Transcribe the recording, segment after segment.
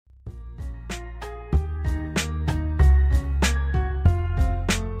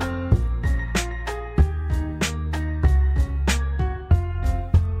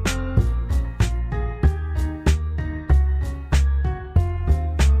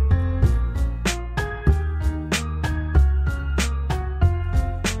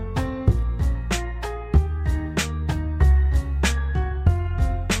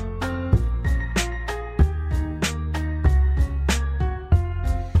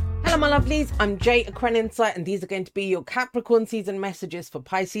Hello my lovelies, I'm Jay Aquarian Insight and these are going to be your Capricorn season messages for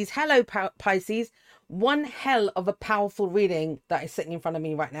Pisces. Hello Pisces, one hell of a powerful reading that is sitting in front of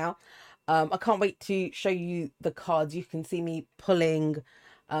me right now. I can't wait to show you the cards. You can see me pulling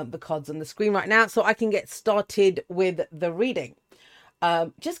the cards on the screen right now so I can get started with the reading.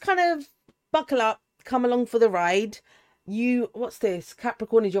 Just kind of buckle up, come along for the ride. What's this?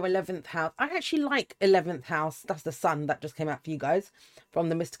 Capricorn is your 11th house. I actually like 11th house. That's the sun that just came out for you guys from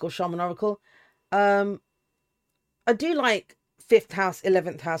the Mystical Shaman Oracle. I do like 5th house,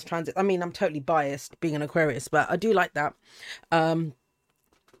 11th house transit. I mean, I'm totally biased being an Aquarius, but I do like that. Even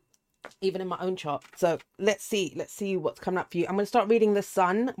in my own chart. So let's see what's coming up for you. I'm going to start reading the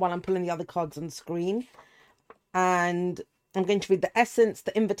sun while I'm pulling the other cards on the screen. And I'm going to read the essence,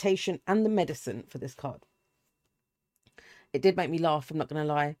 the invitation, and the medicine for this card. It did make me laugh, I'm not going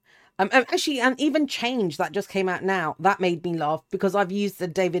to lie. Actually, and even change that just came out now, that made me laugh because I've used the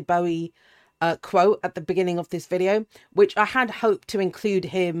David Bowie quote at the beginning of this video, which I had hoped to include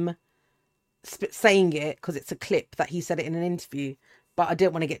him saying it because it's a clip that he said it in an interview, but I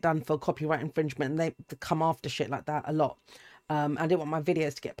didn't want to get done for copyright infringement and they come after shit like that a lot. I didn't want my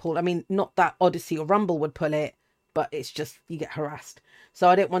videos to get pulled. I mean, not that Odyssey or Rumble would pull it, but it's just you get harassed. So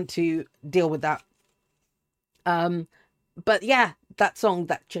I didn't want to deal with that. But yeah, that song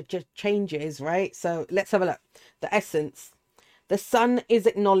that changes, right? So let's have a look. The essence. The sun is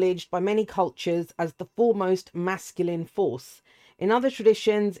acknowledged by many cultures as the foremost masculine force. In other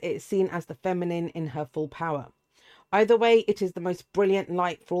traditions, it is seen as the feminine in her full power. Either way, it is the most brilliant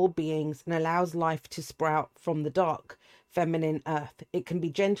light for all beings and allows life to sprout from the dark, feminine earth. It can be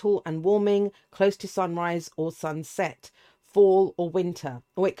gentle and warming, close to sunrise or sunset, fall or winter,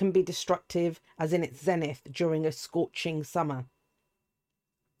 or it can be destructive as in its zenith during a scorching summer.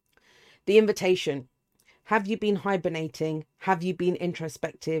 The invitation. Have you been hibernating? Have you been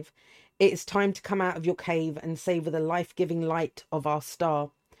introspective? It is time to come out of your cave and savor the life-giving light of our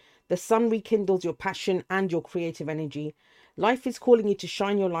star. The sun rekindles your passion and your creative energy. Life is calling you to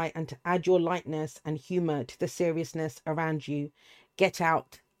shine your light and to add your lightness and humor to the seriousness around you. Get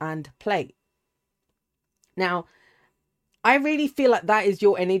out and play. Now, I really feel like that is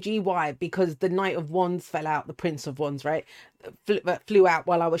your energy. Why? Because the Knight of Wands fell out, the Prince of Wands, right? Flew out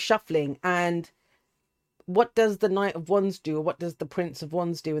while I was shuffling. And what does the Knight of Wands do? Or what does the Prince of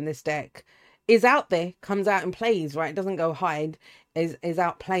Wands do in this deck? Is out there, comes out and plays, right? Doesn't go hide, is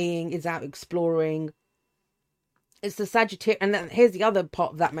out playing, is out exploring. It's the Sagittarius. And then here's the other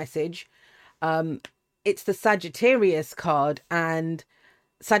part of that message. It's the Sagittarius card. And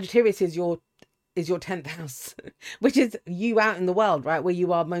Sagittarius is your 10th house, which is you out in the world, right? Where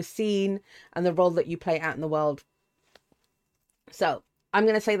you are most seen and the role that you play out in the world. So I'm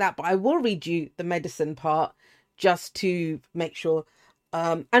going to say that, but I will read you the medicine part just to make sure.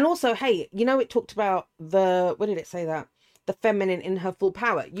 And also, hey, you know, it talked about what did it say that? The feminine in her full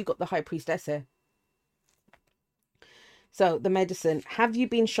power. You got the High Priestess here. So the medicine. Have you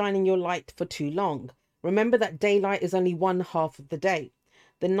been shining your light for too long? Remember that daylight is only one half of the day.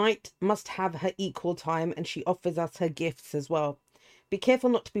 The night must have her equal time, and she offers us her gifts as well. Be careful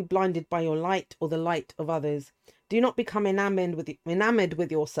not to be blinded by your light or the light of others. Do not become enamored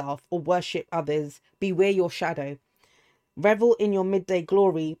with yourself or worship others. Beware your shadow. Revel in your midday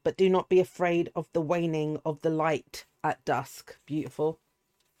glory, but do not be afraid of the waning of the light at dusk. Beautiful.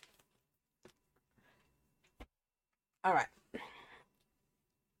 All right.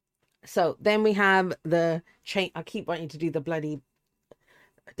 So then we have the change. I keep wanting to do the bloody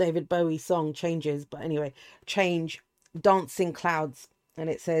David Bowie song Changes, but anyway, change, dancing clouds. And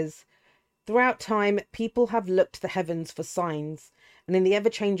it says, throughout time, people have looked to the heavens for signs, and in the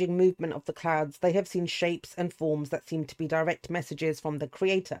ever-changing movement of the clouds, they have seen shapes and forms that seem to be direct messages from the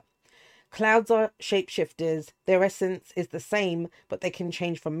Creator. Clouds are shapeshifters. Their essence is the same, but they can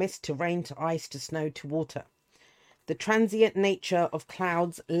change from mist to rain to ice to snow to water. The transient nature of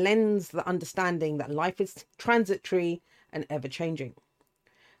clouds lends the understanding that life is transitory and ever-changing.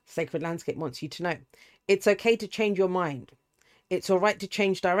 Sacred Landscape wants you to know. It's okay to change your mind. It's all right to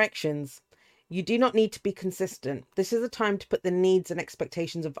change directions. You do not need to be consistent. This is a time to put the needs and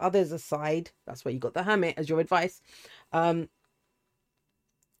expectations of others aside. That's where you got the Hermit as your advice. Needs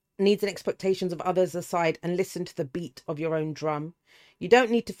and expectations of others aside and listen to the beat of your own drum. You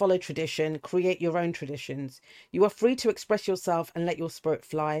don't need to follow tradition. Create your own traditions. You are free to express yourself and let your spirit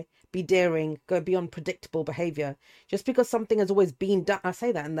fly. Be daring. Go beyond predictable behavior. Just because something has always been done, I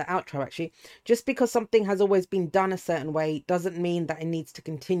say that in the outro actually, just because something has always been done a certain way doesn't mean that it needs to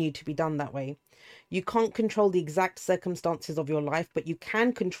continue to be done that way. You can't control the exact circumstances of your life, but you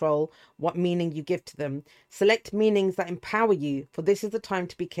can control what meaning you give to them. Select meanings that empower you, for this is the time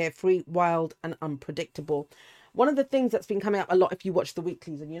to be carefree, wild, and unpredictable. One of the things that's been coming up a lot, if you watch the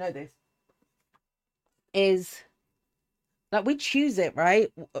weeklies and you know this, is that we choose it,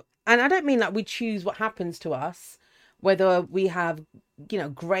 right? And I don't mean that we choose what happens to us, whether we have,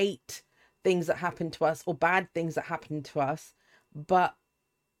 great things that happen to us or bad things that happen to us, but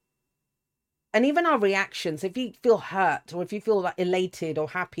and even our reactions, if you feel hurt or if you feel like elated or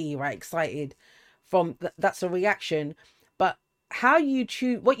happy, right, excited from that's a reaction. But how you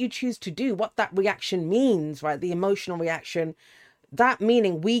choose, what you choose to do, what that reaction means, right, the emotional reaction, that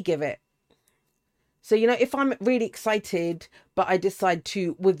meaning we give it. So, if I'm really excited, but I decide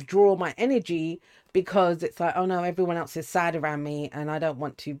to withdraw my energy because it's like, oh no, everyone else is sad around me and I don't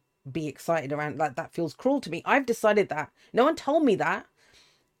want to be excited around, like that feels cruel to me. I've decided that. No one told me that.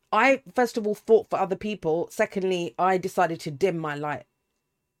 I, first of all, thought for other people. Secondly, I decided to dim my light.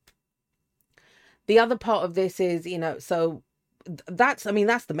 The other part of this is, so that's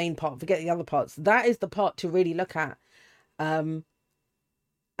the main part. Forget the other parts. That is the part to really look at. And,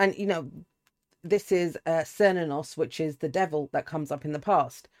 this is Cernanos, which is the devil that comes up in the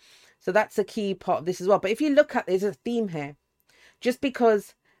past. So that's a key part of this as well. But if you look at, there's a theme here. Just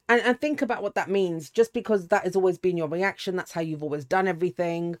because, and think about what that means. Just because that has always been your reaction, that's how you've always done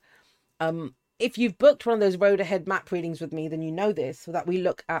everything. If you've booked one of those road ahead map readings with me, then you know this. So that we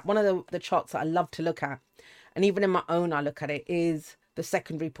look at one of the charts that I love to look at, and even in my own I look at it, is the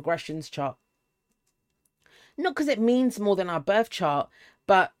secondary progressions chart. Not because it means more than our birth chart,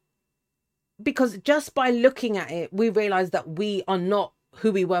 but because just by looking at it, we realize that we are not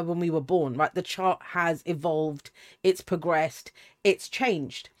who we were when we were born, right? The chart has evolved, it's progressed, it's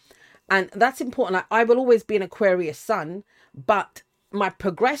changed. And that's important. Like, I will always be an Aquarius sun, but my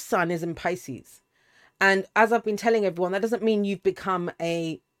progressed sun is in Pisces. And as I've been telling everyone, that doesn't mean you've become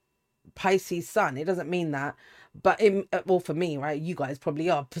a Pisces sun. It doesn't mean that. But for me, right, you guys probably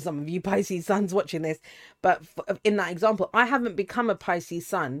are, for some of you Pisces suns watching this, but in that example, I haven't become a Pisces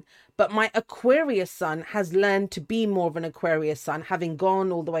sun, but my Aquarius sun has learned to be more of an Aquarius sun, having gone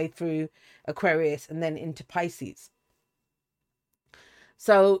all the way through Aquarius and then into Pisces.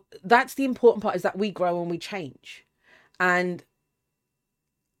 So that's the important part, is that we grow and we change. And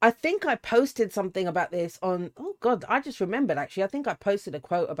I think I posted something about this on, oh God, I just remembered actually. I think I posted a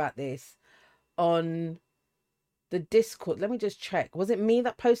quote about this on the Discord. Let me just check. Was it me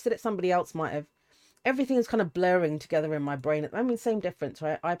that posted it? Somebody else might have. Everything is kind of blurring together in my brain. I mean, same difference,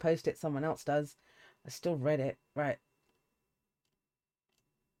 right? I post it, someone else does. I still read it, right?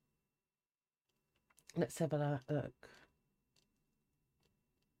 Let's have a look.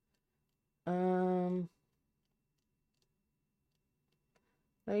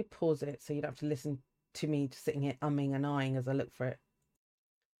 Let me pause it so you don't have to listen to me sitting here umming and ahhing as I look for it.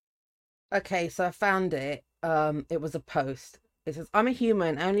 Okay, so I found it. It was a post. It says, I'm a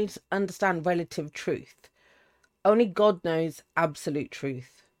human. I only understand relative truth. Only God knows absolute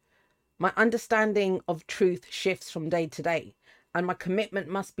truth. My understanding of truth shifts from day to day, and my commitment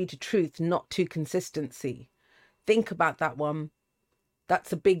must be to truth, not to consistency. Think about that one.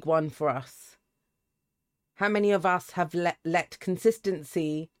 That's a big one for us. How many of us have let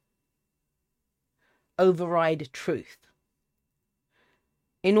consistency override truth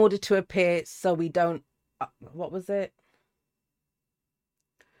in order to appear so we don't... what was it?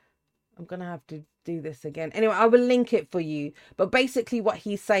 I'm going to have to do this again. Anyway, I will link it for you. But basically what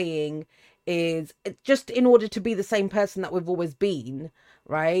he's saying is, just in order to be the same person that we've always been,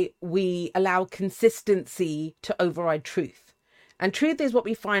 right, we allow consistency to override truth. And truth is what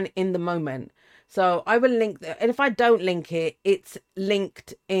we find in the moment. So I will link that. And if I don't link it, it's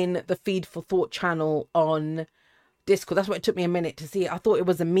linked in the Feed for Thought channel on Discord. That's why it took me a minute to see it. I thought it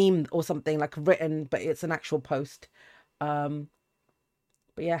was a meme or something, like written, but it's an actual post.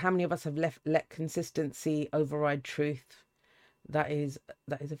 But yeah, how many of us have let consistency override truth? That is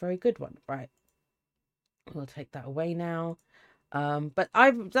a very good one, right? We'll take that away now. But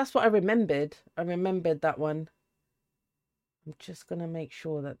that's what I remembered. I remembered that one. I'm just going to make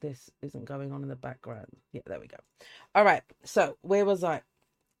sure that this isn't going on in the background. Yeah, there we go. All right. So where was I?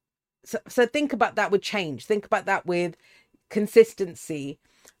 So think about that with change. Think about that with consistency.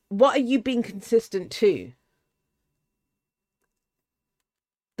 What are you being consistent to?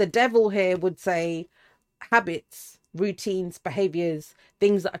 The devil here would say habits. routines, behaviors,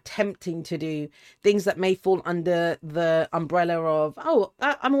 things that are tempting to do, things that may fall under the umbrella of, oh,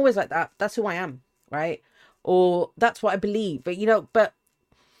 I'm always like that. That's who I am, right? Or that's what I believe. But, but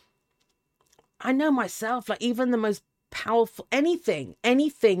I know myself, like even the most powerful, anything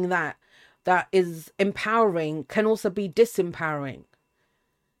that is empowering can also be disempowering.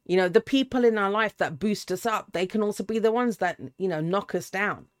 The people in our life that boost us up, they can also be the ones that, knock us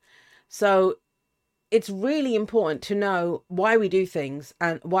down. So it's really important to know why we do things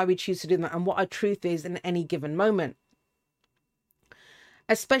and why we choose to do them and what our truth is in any given moment.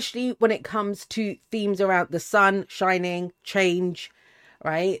 Especially when it comes to themes around the sun, shining, change,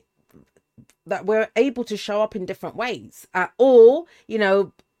 right? That we're able to show up in different ways. Or,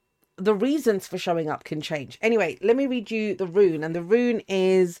 the reasons for showing up can change. Anyway, let me read you the rune. And the rune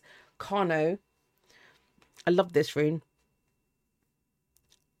is Kano. I love this rune.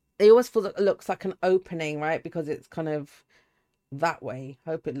 It always feels like it looks like an opening, right? Because it's kind of that way.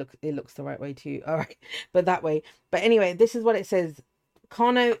 I hope it looks the right way to you. All right, but that way. But anyway, this is what it says.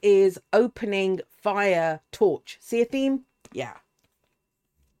 Kano is opening, fire, torch. See a theme? Yeah.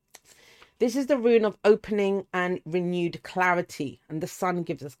 This is the rune of opening and renewed clarity. And the sun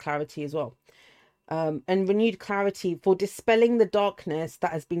gives us clarity as well. And renewed clarity for dispelling the darkness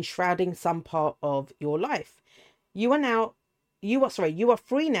that has been shrouding some part of your life. You are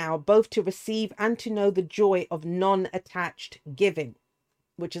free now, both to receive and to know the joy of non-attached giving,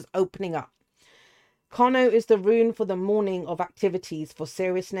 which is opening up. Kano is the rune for the morning of activities for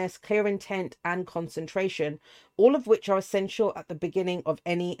seriousness, clear intent, and concentration, all of which are essential at the beginning of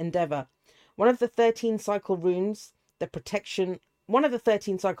any endeavor. One of the 13 cycle runes, the protection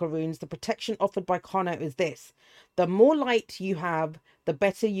offered by Kano is this: the more light you have, the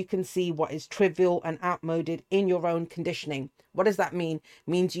better you can see what is trivial and outmoded in your own conditioning. What does that mean? It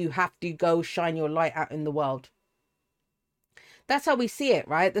means you have to go shine your light out in the world. That's how we see it,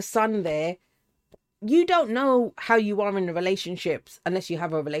 right? The sun there. You don't know how you are in the relationships unless you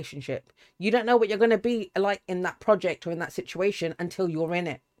have a relationship. You don't know what you're going to be like in that project or in that situation until you're in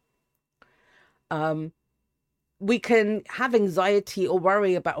it. We can have anxiety or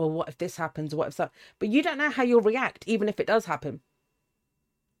worry about, well, what if this happens? What if that? But you don't know how you'll react, even if it does happen.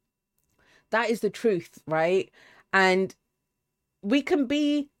 That is the truth, right? And we can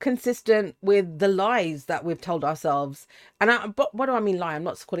be consistent with the lies that we've told ourselves. But what do I mean lie? I'm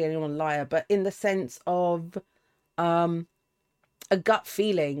not calling anyone a liar, but in the sense of a gut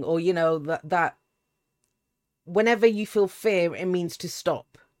feeling, or that whenever you feel fear, it means to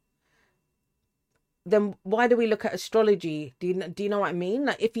stop. Then why do we look at astrology? Do you know what I mean?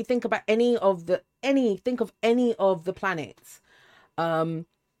 Like if you think about any of the planets,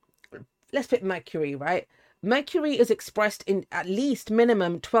 let's pick Mercury, right? Mercury is expressed in at least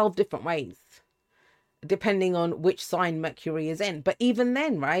minimum 12 different ways, depending on which sign Mercury is in. But even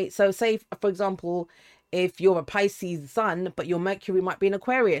then, right? So say, for example, if you're a Pisces sun, but your Mercury might be in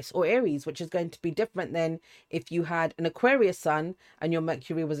Aquarius or Aries, which is going to be different than if you had an Aquarius sun and your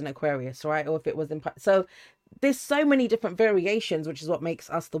Mercury was in Aquarius, right? Or if it was in... So there's so many different variations, which is what makes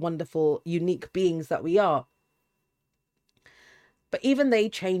us the wonderful, unique beings that we are. But even they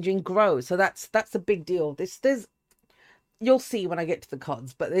change and grow. So that's a big deal. There's you'll see when I get to the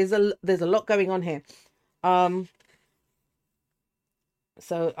cards, but there's a lot going on here. So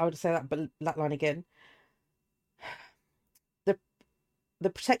I would say that line again. The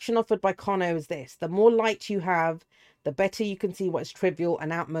protection offered by Kano is this: the more light you have, the better you can see what is trivial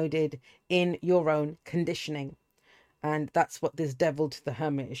and outmoded in your own conditioning. And that's what this devil to the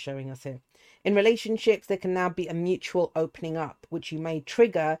hermit is showing us here. In relationships, there can now be a mutual opening up, which you may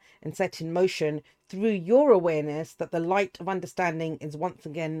trigger and set in motion through your awareness that the light of understanding is once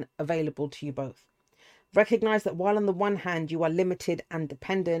again available to you both. Recognize that while on the one hand you are limited and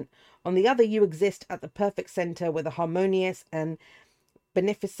dependent, on the other you exist at the perfect center where the harmonious and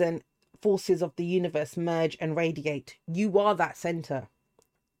beneficent forces of the universe merge and radiate. You are that center,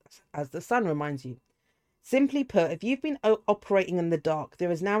 as the sun reminds you. Simply put, if you've been operating in the dark,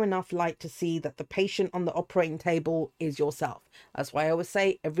 there is now enough light to see that the patient on the operating table is yourself. That's why I always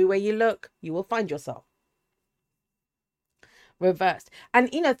say, everywhere you look, you will find yourself. Reversed.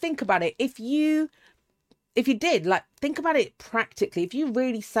 And, think about it. If you did, think about it practically. If you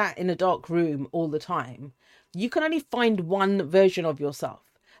really sat in a dark room all the time, you can only find one version of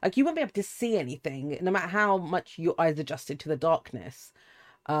yourself. Like, you won't be able to see anything, no matter how much your eyes adjusted to the darkness.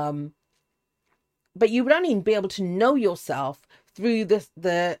 But you would only be able to know yourself through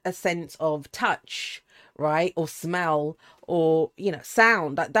a sense of touch, right? Or smell, or,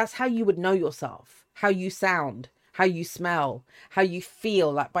 sound. That's how you would know yourself. How you sound, how you smell, how you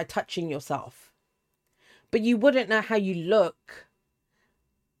feel, like by touching yourself. but you wouldn't know how you look.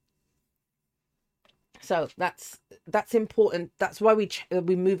 So that's important. That's why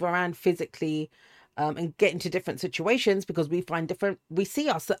we move around physically, and get into different situations, because we find different, we see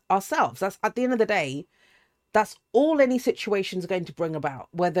ourselves. That's, at the end of the day, that's all any situation is going to bring about,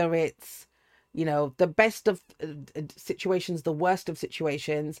 whether it's, you know, the best of situations, the worst of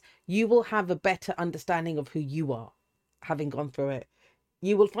situations. You will have a better understanding of who you are, having gone through it.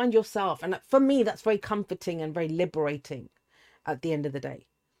 You will find yourself, and for me, that's very comforting and very liberating at the end of the day.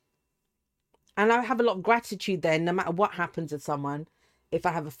 And I have a lot of gratitude then, no matter what happens with someone. If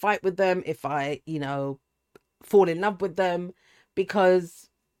I have a fight with them, if I, you know, fall in love with them, because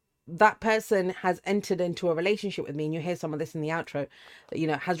that person has entered into a relationship with me, and you hear some of this in the outro, that, you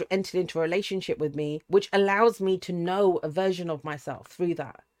know, has entered into a relationship with me, which allows me to know a version of myself through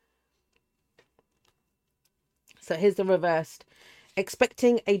that. So here's the reversed. Expect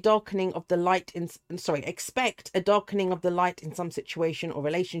a darkening of the light in some situation or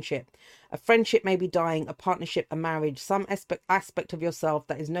relationship. A friendship may be dying, a partnership, a marriage, some aspect of yourself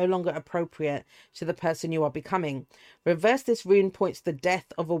that is no longer appropriate to the person you are becoming. Reverse this rune points to the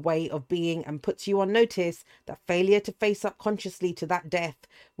death of a way of being and puts you on notice that failure to face up consciously to that death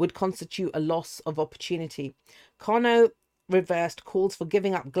would constitute a loss of opportunity. Kano reversed calls for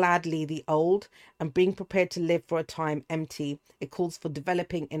giving up gladly the old and being prepared to live for a time empty. It calls for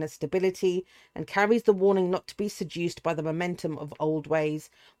developing inner stability and carries the warning not to be seduced by the momentum of old ways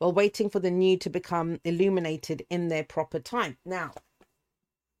while waiting for the new to become illuminated in their proper time. Now,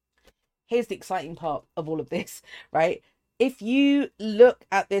 here's the exciting part of all of this, right? If you look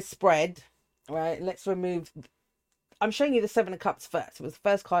at this spread, right, let's remove, I'm showing you the Seven of Cups first. It was the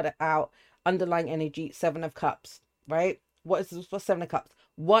first card out, underlying energy, Seven of Cups, right? What is this for? Seven of Cups?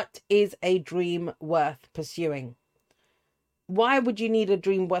 What is a dream worth pursuing? Why would you need a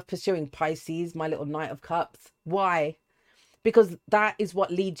dream worth pursuing, Pisces, my little Knight of Cups? Why? Because that is what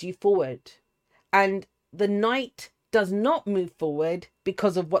leads you forward. And the Knight does not move forward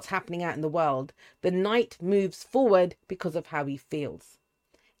because of what's happening out in the world. The Knight moves forward because of how he feels.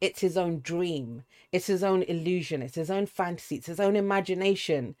 It's his own dream. It's his own illusion. It's his own fantasy. It's his own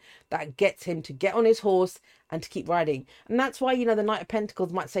imagination that gets him to get on his horse and to keep riding. And that's why, you know, the Knight of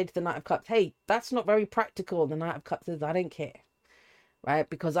Pentacles might say to the Knight of Cups, hey, that's not very practical. The Knight of Cups says, I don't care, right?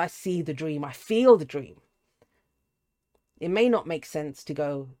 Because I see the dream. I feel the dream. It may not make sense to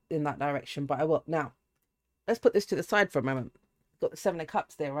go in that direction, but I will. Now, let's put this to the side for a moment. Got the Seven of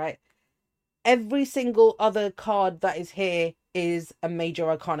Cups there, right? Every single other card that is here is a major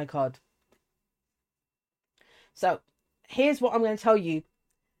arcana card. So here's what I'm going to tell you,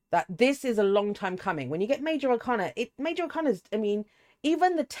 that this is a long time coming. When you get major arcana, major arcana is, I mean,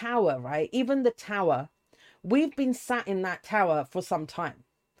 even the Tower, right? Even the Tower, we've been sat in that Tower for some time.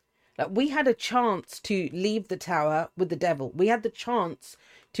 Like, we had a chance to leave the Tower with the devil. We had the chance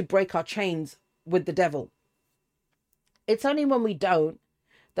to break our chains with the devil. It's only when we don't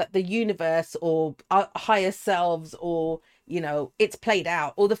that the universe or our higher selves, or, you know, it's played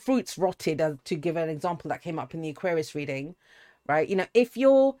out, or the fruit's rotted, to give an example that came up in the Aquarius reading, right? You know, if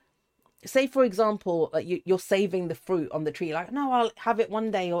you're, say for example, like you're saving the fruit on the tree, like, no, I'll have it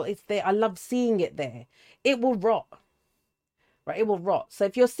one day, or it's there, I love seeing it there, it will rot, right? It will rot. So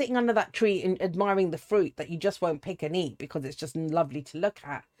if you're sitting under that tree and admiring the fruit that you just won't pick and eat because it's just lovely to look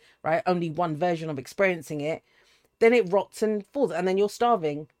at, right? Only one version of experiencing it, then it rots and falls, and then you're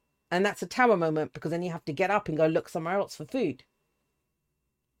starving. And that's a Tower moment, because then you have to get up and go look somewhere else for food.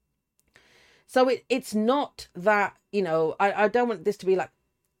 So it's not that, you know, I don't want this to be like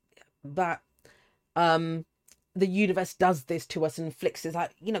that the universe does this to us and inflicts this,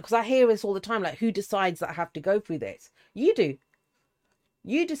 like, you know, because I hear this all the time, like, who decides that I have to go through this? You do.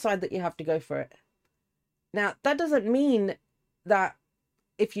 You decide that you have to go for it. Now, that doesn't mean that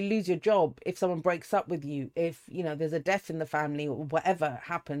if you lose your job, if someone breaks up with you, if, you know, there's a death in the family, or whatever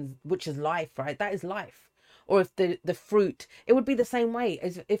happens, which is life, right? That is life. Or if the fruit, it would be the same way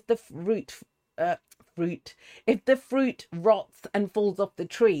as if the if the fruit rots and falls off the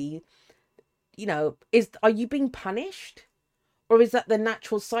tree, you know, are you being punished, or is that the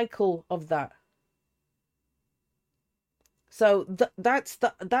natural cycle of that? So that's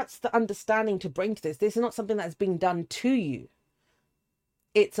the understanding to bring to this. This is not something that's being done to you.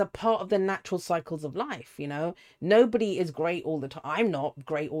 It's a part of the natural cycles of life, you know. Nobody is great all the time. I'm not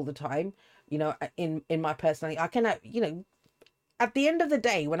great all the time, you know, in my personality. I can, you know, at the end of the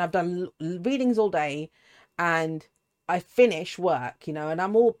day, when I've done readings all day and I finish work, you know, and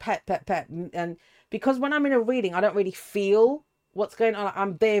I'm all pet. And because when I'm in a reading, I don't really feel what's going on?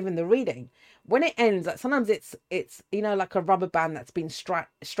 I'm there in the reading. When it ends, like sometimes it's like a rubber band that's been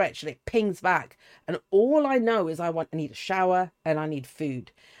stretched and it pings back. And all I know is I need a shower and I need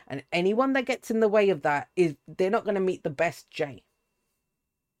food. And anyone that gets in the way of that they're not going to meet the best J.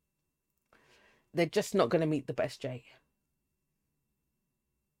 They're just not going to meet the best J.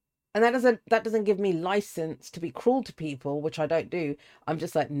 And that doesn't give me license to be cruel to people, which I don't do. I'm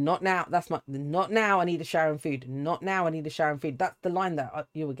just like, not now. Not now. I need a shower and food. Not now. I need a shower and food. That's the line that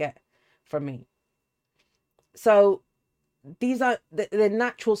you will get from me. So these are the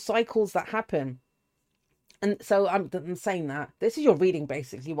natural cycles that happen. And so I'm saying that this is your reading,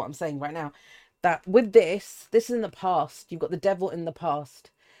 basically what I'm saying right now, that with this is in the past. You've got the devil in the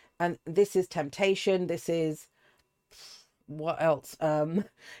past, and this is temptation. This is what else? The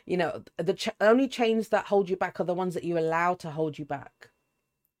only chains that hold you back are the ones that you allow to hold you back.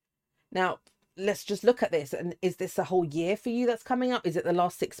 Now, let's just look at this. And is this a whole year for you that's coming up? Is it the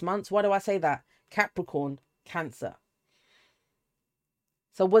last 6 months? Why do I say that? Capricorn, Cancer.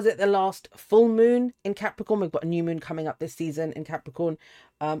 So was it the last full moon in Capricorn? We've got a new moon coming up this season in Capricorn.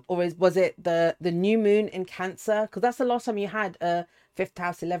 Or was it the new moon in Cancer? Because that's the last time you had a 5th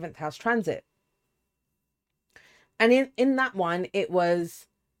house, 11th house transit. And in that one, it was,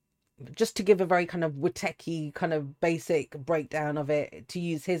 just to give a very kind of Witeki kind of basic breakdown of it, to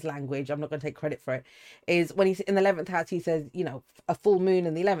use his language, I'm not going to take credit for it, is when he's in the 11th house, he says, a full moon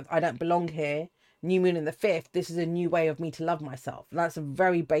in the 11th, I don't belong here. New moon in the 5th, this is a new way of me to love myself. That's a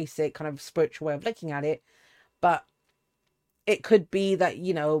very basic kind of spiritual way of looking at it. But it could be that,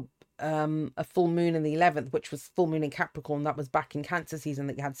 a full moon in the 11th, which was full moon in Capricorn, that was back in Cancer season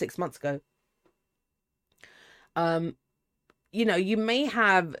that you had 6 months ago. You may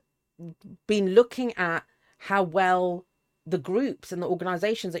have been looking at how well the groups and the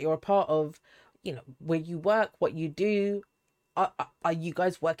organizations that you're a part of, where you work, what you do, are you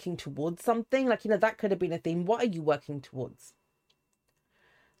guys working towards something? Like, that could have been a theme. What are you working towards?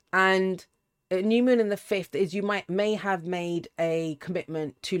 And a new moon in the 5th is you may have made a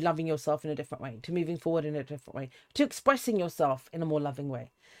commitment to loving yourself in a different way, to moving forward in a different way, to expressing yourself in a more loving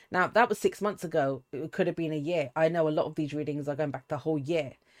way. Now, that was 6 months ago. It could have been a year. I know a lot of these readings are going back the whole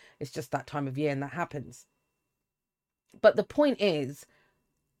year. It's just that time of year and that happens. But the point is,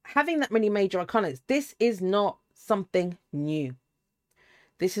 having that many major arcana, this is not something new.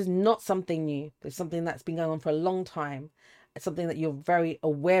 This is not something new. It's something that's been going on for a long time. It's something that you're very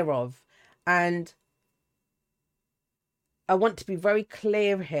aware of. And I want to be very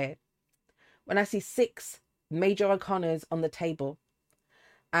clear here. When I see 6 major arcanas on the table,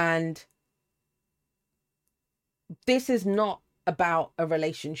 and this is not about a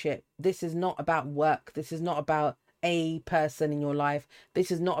relationship. This is not about work. This is not about a person in your life. This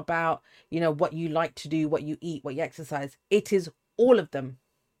is not about, what you like to do, what you eat, what you exercise. It is all of them.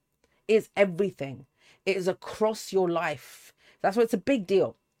 It's everything. It is across your life. That's why it's a big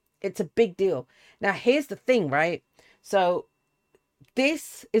deal. It's a big deal. Now, here's the thing, right? So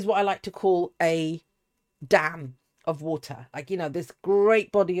this is what I like to call a dam of water. Like, this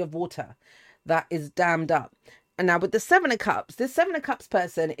great body of water that is dammed up. And now with the 7 of Cups, this 7 of Cups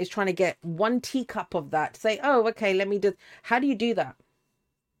person is trying to get 1 teacup of that to say, oh, okay, let me do. How do you do that?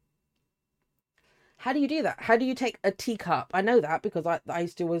 How do you do that? How do you take a teacup? I know that because I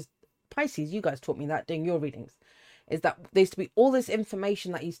used to was Pisces. You guys taught me that doing your readings. Is that there used to be all this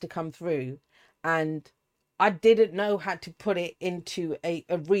information that used to come through, and I didn't know how to put it into a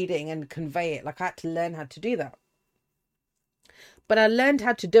reading and convey it. Like, I had to learn how to do that. But I learned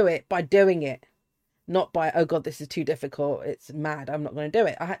how to do it by doing it. Not by, oh God, this is too difficult. It's mad. I'm not going to do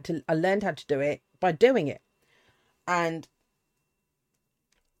it. I learned how to do it by doing it. And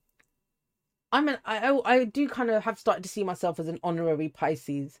I do kind of have started to see myself as an honorary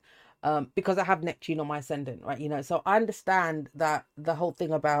Pisces, because I have Neptune on my ascendant, right? So I understand that the whole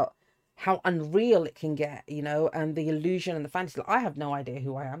thing about how unreal it can get, and the illusion and the fantasy. Like, I have no idea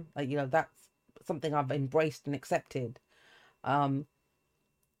who I am. Like, that's something I've embraced and accepted. But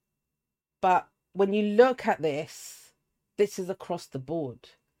when you look at this is across the board.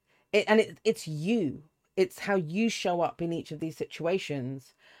 It's you. It's how you show up in each of these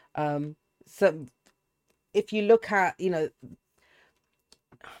situations. So if you look at, I'm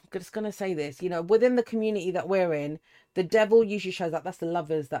just going to say this, within the community that we're in, the devil usually shows up. That's the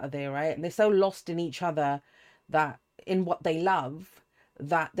lovers that are there, right? And they're so lost in each other, that in what they love,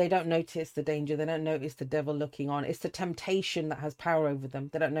 that they don't notice the danger. They don't notice the devil looking on. It's the temptation that has power over them.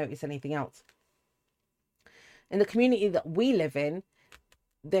 They don't notice anything else. In the community that we live in,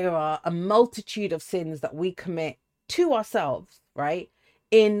 there are a multitude of sins that we commit to ourselves, right?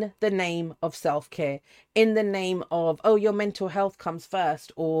 in the name of self-care, in the name of, oh, your mental health comes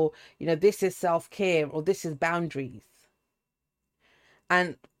first, or, you know, this is self-care, or this is boundaries.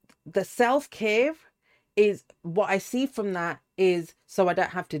 And the self-care is what I see from that is so I don't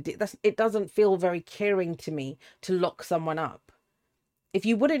have to do that's, it doesn't feel very caring to me to lock someone up. If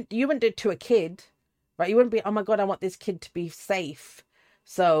you wouldn't do it to a kid, right? You wouldn't be, oh my God, I want this kid to be safe,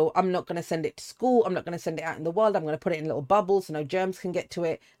 so I'm not going to send it to school, I'm not going to send it out in the world, I'm going to put it in little bubbles so no germs can get to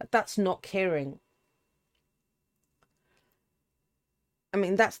it. That's not caring. I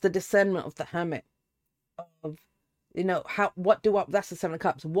mean, that's the discernment of the hermit, of, you know, how, what do I, that's the Seven of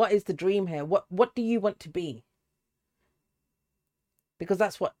Cups. What is the dream here? What do you want to be? Because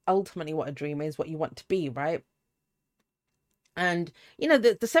that's what ultimately what a dream is, what you want to be, right? And you know,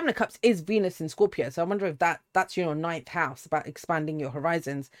 the Seven of Cups is Venus in Scorpio, so I wonder if that's your ninth house, about expanding your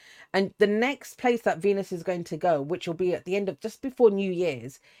horizons. And the next place that Venus is going to go, which will be at the end of just before New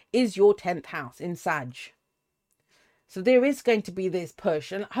Year's, is your 10th house in Sag. So there is going to be this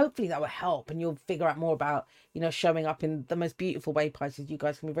push, and hopefully that will help, and you'll figure out more about, you know, showing up in the most beautiful way, Pisces. You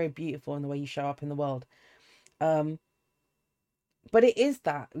guys can be very beautiful in the way you show up in the world. But it is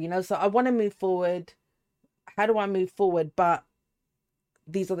that, you know, so I want to move forward. How do I move forward? But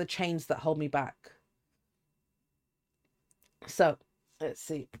these are the chains that hold me back. So let's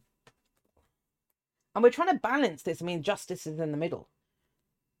see. And we're trying to balance this. I mean, justice is in the middle.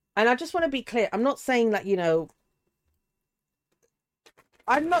 And I just want to be clear. I'm not saying that, you know,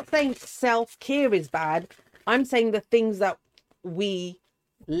 I'm not saying self-care is bad. I'm saying the things that we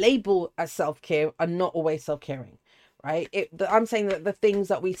label as self-care are not always self-caring, right? I'm saying that the things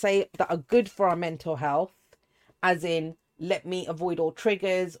that we say that are good for our mental health, as in, let me avoid all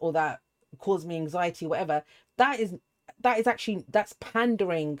triggers, or that cause me anxiety, whatever, that is actually, that's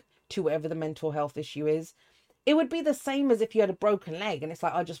pandering to whatever the mental health issue is. It would be the same as if you had a broken leg and it's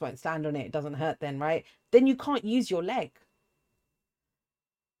like, I just won't stand on it, it doesn't hurt then, right? Then you can't use your leg.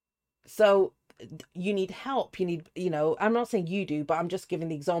 So you need help, you need, you know, I'm not saying you do, but I'm just giving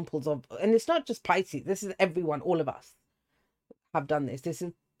the examples of, and it's not just Pisces, this is everyone, all of us have done this. This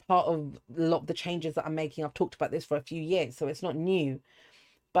is part of a lot of the changes that I'm making. I've talked about this for a few years, so it's not new,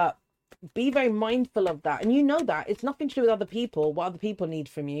 but be very mindful of that. And you know that it's nothing to do with other people, what other people need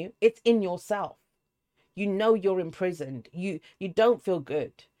from you. It's in yourself. You know you're imprisoned. You don't feel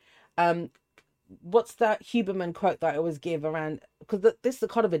good. What's that Huberman quote that I always give around, because this is the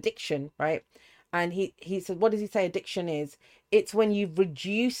kind of addiction, right? And he said, what does he say addiction is? It's when you've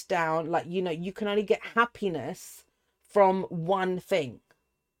reduced down, like, you know, you can only get happiness from one thing,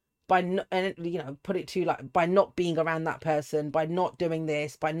 by and you know, put it to like, by not being around that person, by not doing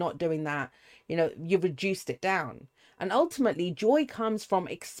this, by not doing that, you know, you've reduced it down. And ultimately joy comes from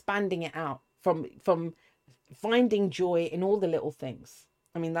expanding it out, from finding joy in all the little things.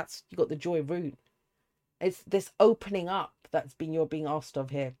 I mean, that's, you got the joy root. It's this opening up you're being asked of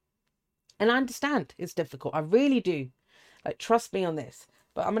here. And I understand it's difficult. I really do. Like, trust me on this.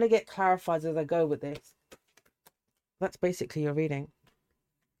 But I'm going to get clarified as I go with this. That's basically your reading.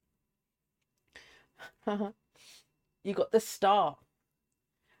 You got the Star,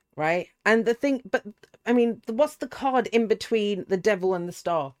 right? And the thing, but I mean, what's the card in between the Devil and the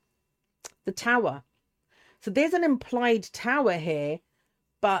Star? The Tower. So there's an implied tower here,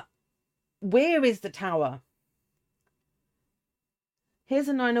 but where is the tower? Here's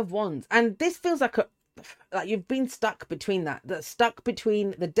a Nine of Wands, and this feels like you've been stuck between stuck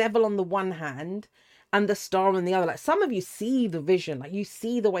between the Devil on the one hand and the Star on the other. Like, some of you see the vision, like you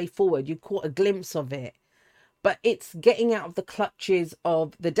see the way forward, you caught a glimpse of it, but it's getting out of the clutches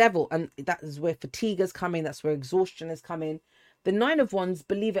of the Devil, and that is where fatigue is coming, that's where exhaustion is coming. The Nine of Wands,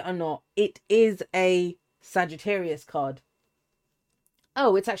 believe it or not, it is a Sagittarius card.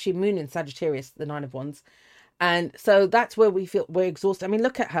 Oh, it's actually Moon in Sagittarius, the Nine of Wands. And so that's where we feel we're exhausted. I mean,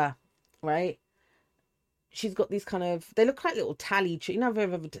 look at her, right? She's got these kind of, they look like little tally, you know, I've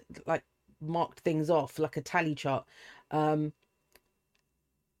ever like marked things off like a tally chart. And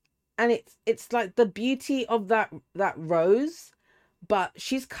it's like the beauty of that rose, but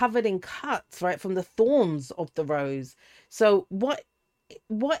she's covered in cuts, right, from the thorns of the rose. So what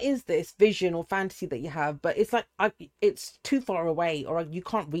is this vision or fantasy that you have? But it's like, it's too far away, or you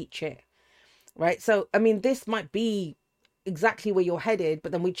can't reach it, right? So I mean, this might be exactly where you're headed,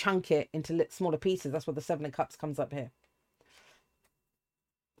 but then we chunk it into smaller pieces. That's where the Seven of Cups comes up here.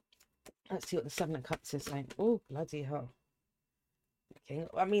 Let's see what the Seven of Cups is saying. Oh, bloody hell. King,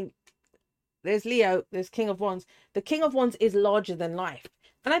 I mean, there's Leo, there's King of Wands. The King of Wands is larger than life.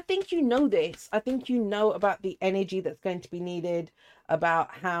 And I think you know this. I think you know about the energy that's going to be needed, about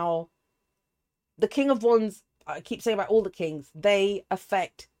how the King of Wands, I keep saying about all the kings, they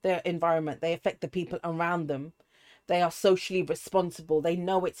affect their environment, they affect the people around them. They are socially responsible. They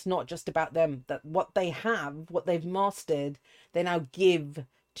know it's not just about them, that what they have, what they've mastered, they now give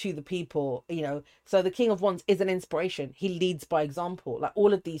to the people, you know. So the King of Wands is an inspiration. He leads by example, like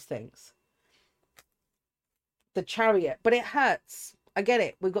all of these things. The Chariot, but it hurts. I get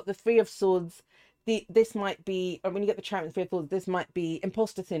it. We've got the Three of Swords. This might be, or when you get the Chariot and Three of Swords, this might be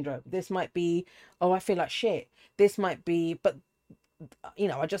imposter syndrome. This might be, oh, I feel like shit. This might be, but you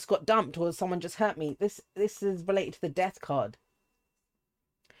know, I just got dumped or someone just hurt me. This is related to the Death card.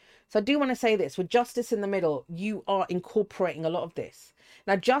 So I do want to say this, with Justice in the middle, you are incorporating a lot of this.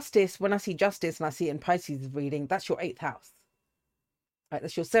 Now, Justice, when I see Justice and I see it in Pisces reading, that's your 8th house. Right,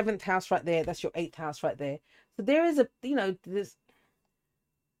 that's your 7th house right there. That's your 8th house right there. So there is a, you know,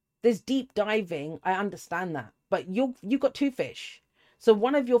 there's deep diving. I understand that, but you've got 2 fish. So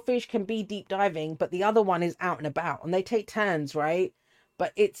one of your fish can be deep diving, but the other one is out and about, and they take turns, right?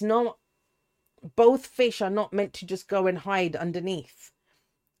 But it's not, both fish are not meant to just go and hide underneath.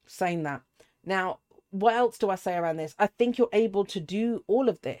 Saying that. Now, what else do I say around this? I think you're able to do all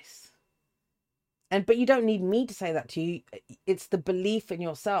of this. But you don't need me to say that to you. It's the belief in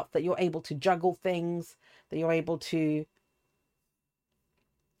yourself that you're able to juggle things, that you're able to,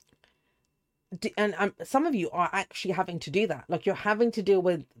 and some of you are actually having to do that. Like, you're having to deal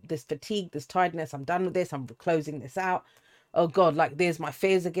with this fatigue, this tiredness. I'm done with this. I'm closing this out. Oh God, like there's my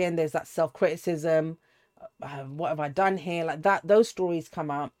fears again. There's that self-criticism. What have I done here? Like that, those stories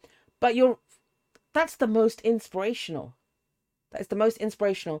come out. But that's the most inspirational. That is the most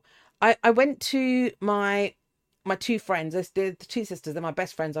inspirational. I went to my 2 friends. The 2 sisters. They're my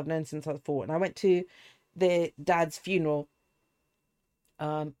best friends. I've known since I was 4. And I went to their dad's funeral.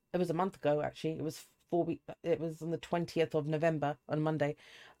 It was a month ago, actually. It was 4 weeks. It was on the 20th of November, on Monday.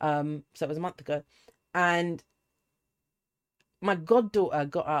 So it was a month ago. And my goddaughter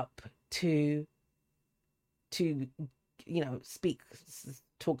got up to you know,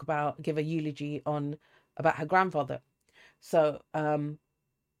 give a eulogy about her grandfather. So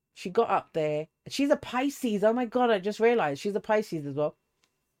she got up there. She's a Pisces. Oh my God, I just realized she's a Pisces as well.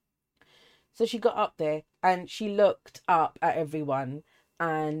 So she got up there and she looked up at everyone,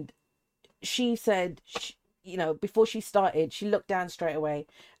 and she said, you know, before she started, she looked down straight away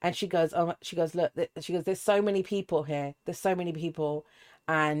and she goes, look, she goes, there's so many people here. There's so many people,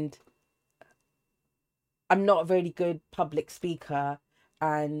 and I'm not a really good public speaker,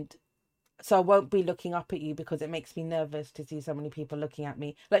 and so I won't be looking up at you because it makes me nervous to see so many people looking at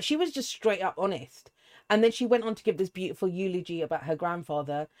me. Like, she was just straight up honest. And then she went on to give this beautiful eulogy about her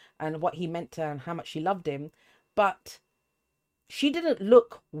grandfather and what he meant to her and how much she loved him. But she didn't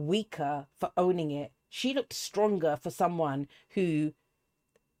look weaker for owning it. She looked stronger for someone who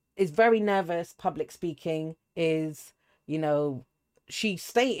is very nervous, public speaking, is, you know, she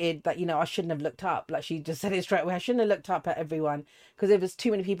stated that, you know, I shouldn't have looked up. Like, she just said it straight away. I shouldn't have looked up at everyone because there was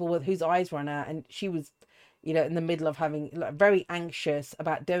too many people whose eyes were on her, and she was, you know, in the middle of having, like, very anxious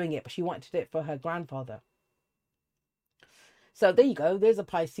about doing it, but she wanted to do it for her grandfather. So there you go. There's a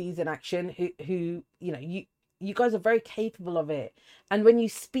Pisces in action who you know, you guys are very capable of it. And when you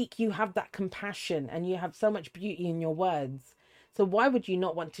speak, you have that compassion and you have so much beauty in your words. So why would you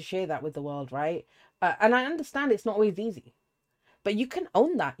not want to share that with the world, right? And I understand it's not always easy. But you can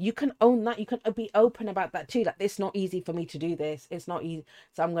own that. You can own that. You can be open about that too. Like, it's not easy for me to do this. It's not easy.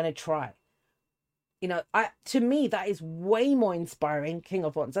 So I'm going to try. You know, to me, that is way more inspiring, King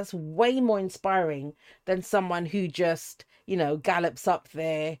of Wands. That's way more inspiring than someone who just, you know, gallops up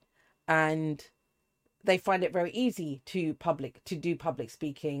there and they find it very easy to do public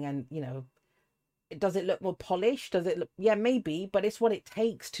speaking. And, you know, does it look more polished? Does it look, yeah, maybe, but it's what it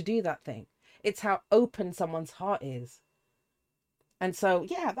takes to do that thing. It's how open someone's heart is. And so,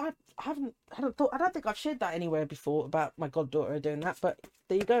 yeah, I haven't thought, I don't think I've shared that anywhere before about my goddaughter doing that, but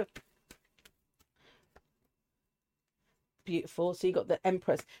there you go. Beautiful. So you got the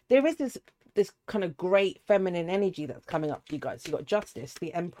Empress. There is this kind of great feminine energy that's coming up for you guys. You got Justice,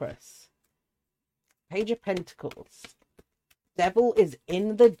 the Empress, Page of Pentacles. Devil is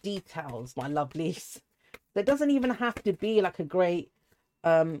in the details, my lovelies. There doesn't even have to be like a great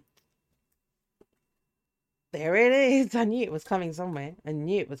there it is. I knew it was coming somewhere. I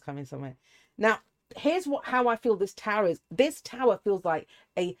knew it was coming somewhere. Now, here's how I feel this tower is. This tower feels like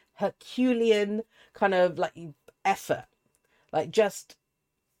a Herculean kind of like effort. Like, just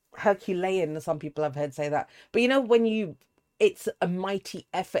Herculean, some people have heard say that. But you know, it's a mighty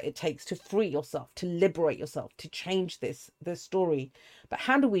effort it takes to free yourself, to liberate yourself, to change this story. But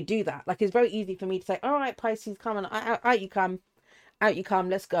how do we do that? Like, it's very easy for me to say, all right, Pisces, come on, out you come,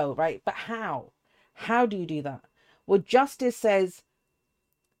 let's go, right? But how? How do you do that? Well, justice says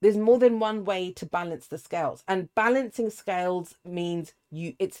there's more than one way to balance the scales, and balancing scales means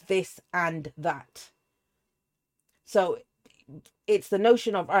it's this and that. So it's the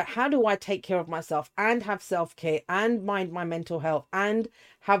notion of, all right, how do I take care of myself and have self-care and mind my mental health and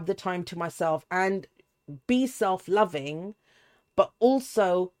have the time to myself and be self-loving, but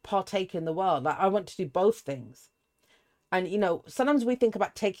also partake in the world? Like, I want to do both things. And sometimes we think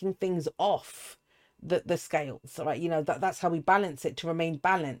about taking things off the scales, right? That's how we balance it, to remain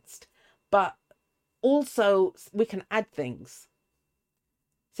balanced. But also we can add things.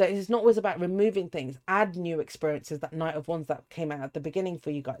 So it's not always about removing things. Add new experiences. That Knight of Wands that came out at the beginning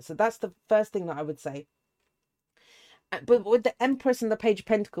for you guys. So that's the first thing that I would say. But with the Empress and the Page of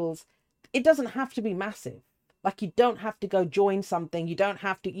Pentacles, it doesn't have to be massive. Like, you don't have to go join something. You don't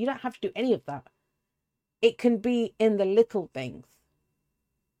have to do any of that. It can be in the little things.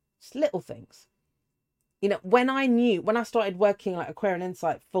 Just little things. When I started working like Aquarian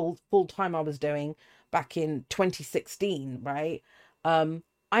Insight full time, I was doing back in 2016, right?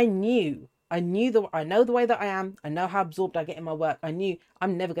 I know the way that I am. I know how absorbed I get in my work. I knew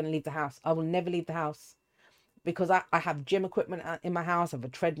I'm never going to leave the house. I will never leave the house, because I have gym equipment in my house. I have a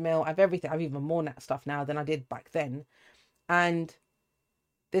treadmill. I have everything. I have even more stuff now than I did back then. And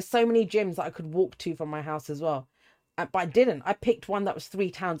there's so many gyms that I could walk to from my house as well. But I didn't. I picked one that was 3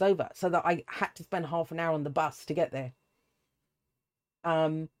 towns over, so that I had to spend half an hour on the bus to get there.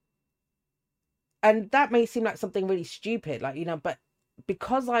 And that may seem like something really stupid, like, but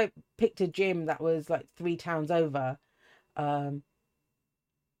because I picked a gym that was like 3 towns over,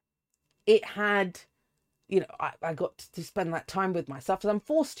 it had, I got to spend that time with myself, because I'm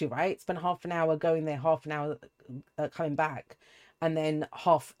forced to, right? Spend half an hour going there, half an hour coming back, and then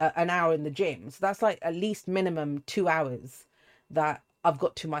half an hour in the gym. So that's like at least minimum 2 hours that I've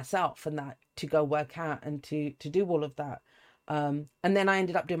got to myself, and that to go work out and to do all of that. And then I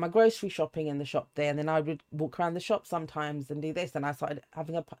ended up doing my grocery shopping in the shop there, and then I would walk around the shop sometimes and do this, and I started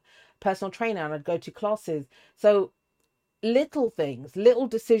having a personal trainer, and I'd go to classes. So little things, little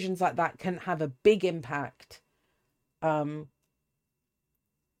decisions like that can have a big impact. You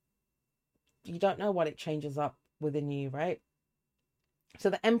don't know what it changes up within you, right? So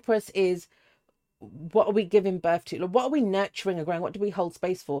the Empress is, what are we giving birth to? What are we nurturing and growing? What do we hold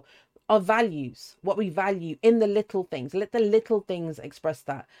space for? Our values, what we value in the little things. Let the little things express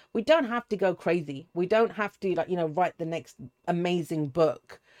that. We don't have to go crazy. We don't have to, like, write the next amazing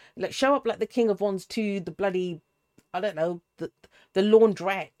book. Like, show up like the King of Wands to the bloody, I don't know, the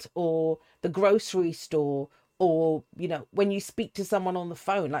laundrette or the grocery store, or, when you speak to someone on the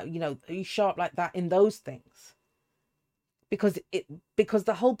phone, like, you show up like that in those things. Because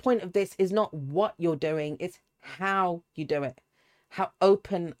the whole point of this is not what you're doing, it's how you do it. How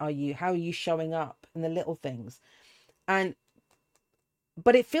open are you? How are you showing up in the little things? But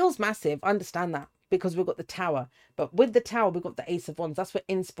it feels massive. I understand that, because we've got the Tower. But with the Tower, we've got the Ace of Wands. That's where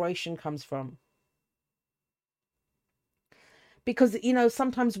inspiration comes from. Because,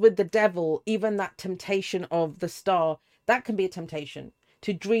 sometimes with the Devil, even that temptation of the Star, that can be a temptation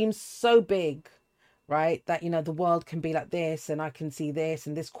to dream so big, right? That, the world can be like this, and I can see this,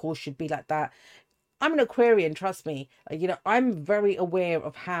 and this course should be like that. I'm an Aquarian, trust me. I'm very aware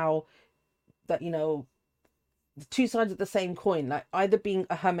of how that, the two sides of the same coin, like either being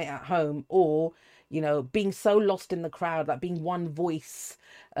a hermit at home, or, being so lost in the crowd, like being one voice,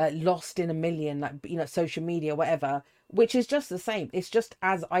 lost in a million, like, social media, whatever, which is just the same. It's just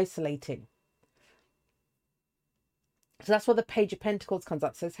as isolating. So that's why the Page of Pentacles comes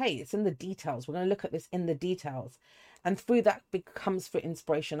up, says, hey, it's in the details. We're going to look at this in the details. And through that becomes for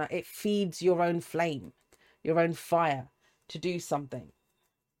inspiration. Like, it feeds your own flame, your own fire to do something.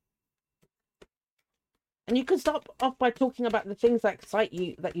 And you can start off by talking about the things that excite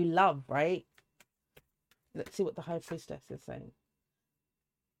you, that you love, right? Let's see what the High Priestess is saying.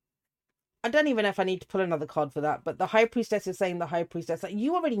 I don't even know if I need to pull another card for that, but the High Priestess is saying, the High Priestess, like,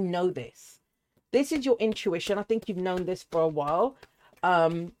 you already know this. This is your intuition. I think you've known this for a while.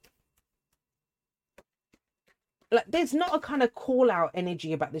 Like, there's not a kind of call out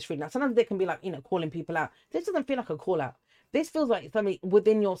energy about this reading. Now, sometimes they can be like, calling people out. This doesn't feel like a call out. This feels like something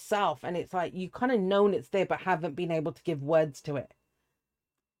within yourself, and it's like you kind of known it's there, but haven't been able to give words to it.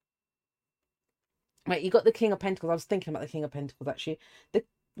 Right, you got the King of Pentacles. I was thinking about the King of Pentacles, actually.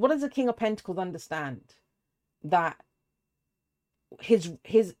 What does the King of Pentacles understand? That his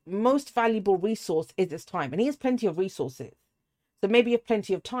most valuable resource is his time, and he has plenty of resources. So maybe you have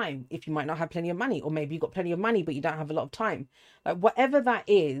plenty of time if you might not have plenty of money, or maybe you've got plenty of money but you don't have a lot of time. Like, whatever that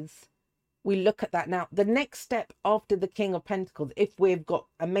is, we look at that. Now, the next step after the King of Pentacles, if we've got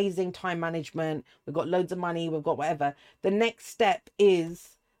amazing time management, we've got loads of money, we've got whatever, the next step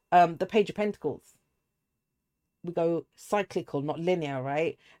is the Page of Pentacles. We go cyclical, not linear,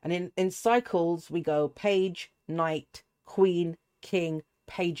 right? And in cycles, we go page, knight, queen, king,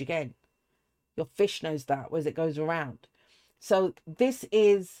 page again. Your fish knows that as it goes around. So this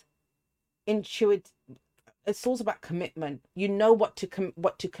is intuitive. It's all about commitment. You know what to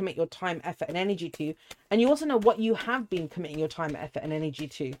commit your time, effort, and energy to, and you also know what you have been committing your time, effort, and energy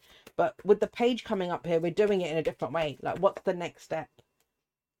to. But with the page coming up here, we're doing it in a different way. Like, what's the next step?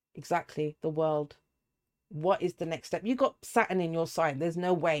 Exactly, the world. What is the next step? You got Saturn in your sign. There's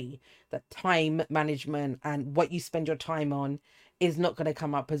no way that time management and what you spend your time on is not going to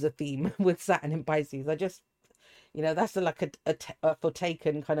come up as a theme with Saturn in Pisces. I just, that's like a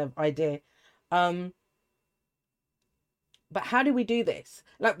forsaken kind of idea. But how do we do this?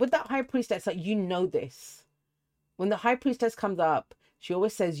 Like with that High Priestess, like, this. When the High Priestess comes up, she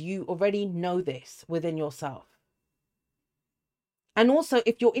always says you already know this within yourself. And also,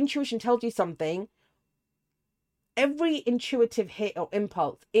 if your intuition tells you something, every intuitive hit or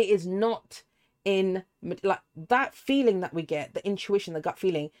impulse, it is not in like that feeling that we get, the intuition, the gut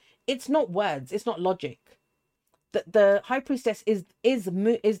feeling. It's not words, it's not logic. The High Priestess is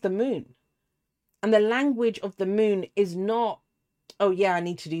the moon. And the language of the moon is not, oh yeah, I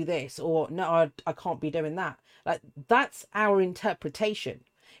need to do this, or no, I can't be doing that. Like, that's our interpretation.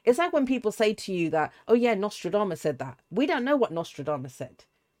 It's like when people say to you that, oh yeah, Nostradamus said that. We don't know what Nostradamus said.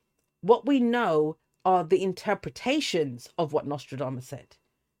 What we know are the interpretations of what Nostradamus said.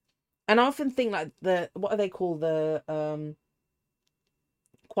 And I often think like what do they call the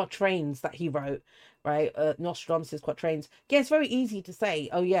quatrains that he wrote, right? Nostradamus's quatrains. Yeah, it's very easy to say,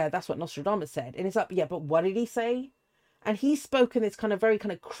 oh yeah, that's what Nostradamus said. And it's like, yeah, but what did he say? And he spoke in this kind of very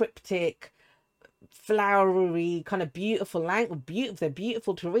kind of cryptic, flowery, kind of beautiful language. They're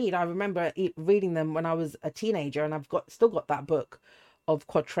beautiful to read. I remember reading them when I was a teenager, and I've still got that book of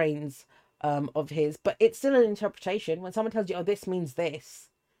quatrains of his. But it's still an interpretation. When someone tells you, oh, this means this,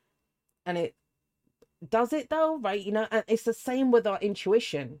 and it does it though, right? And it's the same with our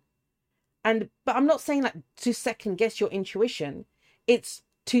intuition. But I'm not saying like to second guess your intuition. It's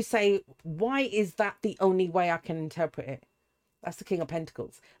to say, why is that the only way I can interpret it? That's the King of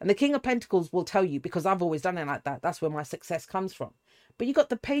Pentacles. And the King of Pentacles will tell you, because I've always done it like that. That's where my success comes from. But you got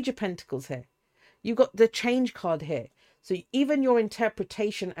the Page of Pentacles here. You got the Change card here. So even your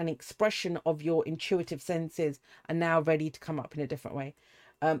interpretation and expression of your intuitive senses are now ready to come up in a different way.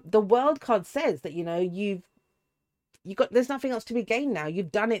 The World card says that, there's nothing else to be gained now.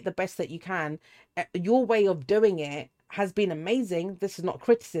 You've done it the best that you can. Your way of doing it has been amazing. This is not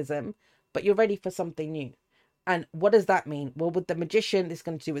criticism, but you're ready for something new. And what does that mean? Well, with the Magician, this is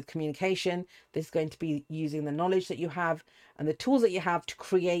going to do with communication. This is going to be using the knowledge that you have and the tools that you have to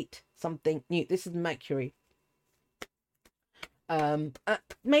create something new. This is Mercury.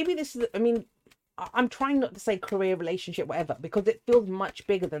 Maybe this is, I'm trying not to say career, relationship, whatever, because it feels much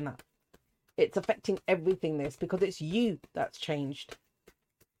bigger than that. It's affecting everything, this, because it's you that's changed.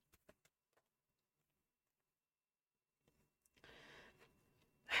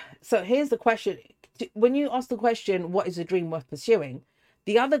 So here's the question. When you ask the question, what is a dream worth pursuing?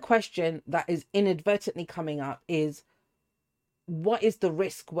 The other question that is inadvertently coming up is, what is the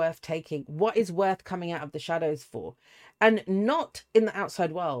risk worth taking? What is worth coming out of the shadows for? And not in the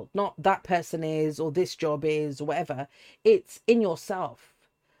outside world, not that person is, or this job is, or whatever. It's in yourself.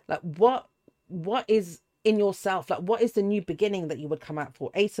 Like, what is in yourself? Like, what is the new beginning that you would come out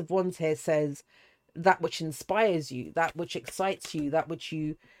for? Ace of Wands here says that which inspires you, that which excites you, that which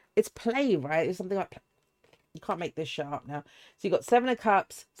it's play, right? It's something like, you can't make this shit up now. So you got 7 of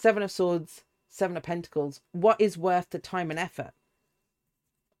Cups, 7 of Swords, 7 of Pentacles. What is worth the time and effort?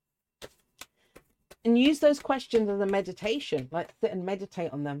 And use those questions as a meditation. Like, sit and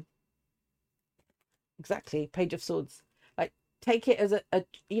meditate on them. Exactly. Page of Swords. Like, take it as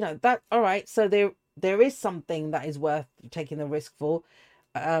that, all right, so there is something that is worth taking the risk for.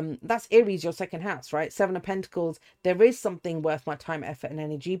 That's Aries, your second house, right? 7 of Pentacles. There is something worth my time, effort, and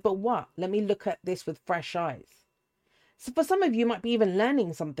energy. But what? Let me look at this with fresh eyes. So for some of you, might be even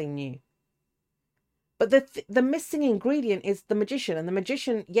learning something new. But the missing ingredient is the Magician. And the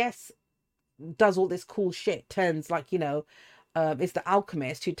Magician, yes, does all this cool shit. Turns like, is the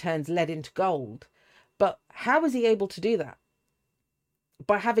alchemist who turns lead into gold. But how is he able to do that?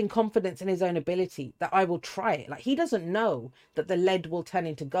 By having confidence in his own ability, that I will try it. Like, he doesn't know that the lead will turn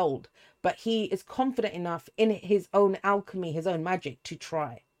into gold, but he is confident enough in his own alchemy, his own magic, to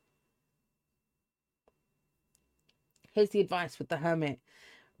try. Here's the advice with the Hermit.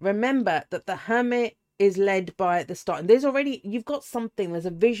 remember that the Hermit is led by the Star. And you've got something, there's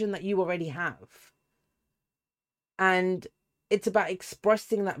a vision that you already have. And it's about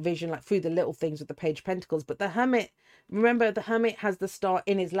expressing that vision, like through the little things with the Page of Pentacles. But the Hermit, remember, the Hermit has the Star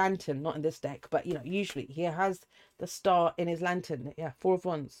in his lantern, not in this deck, but usually he has the Star in his lantern. Yeah, Four of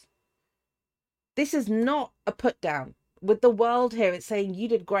Wands. This is not a put down. With the World here, it's saying you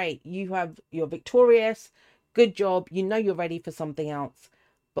did great. You're victorious. Good job. You're ready for something else.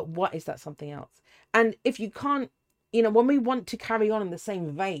 But what is that something else? And if you can't, when we want to carry on in the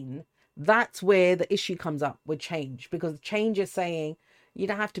same vein, that's where the issue comes up with change, because change is saying you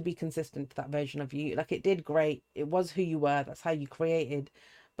don't have to be consistent to that version of you. Like, it did great. It was who you were. That's how you created.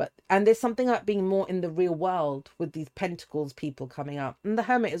 And there's something about being more in the real world with these Pentacles people coming up, and the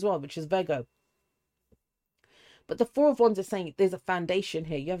Hermit as well, which is Virgo. But the Four of Wands is saying there's a foundation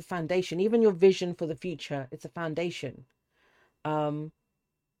here. You have a foundation. Even your vision for the future, it's a foundation.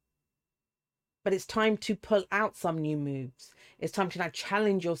 But it's time to pull out some new moves. It's time to now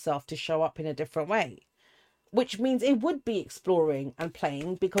challenge yourself to show up in a different way, which means it would be exploring and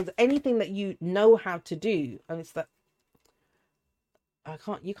playing, because anything that you know how to do, and it's that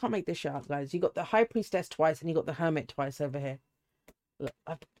you can't make this shit up, guys. You got the High Priestess twice and you got the Hermit twice over here. Look,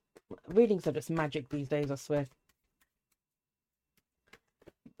 readings are just magic these days, I swear.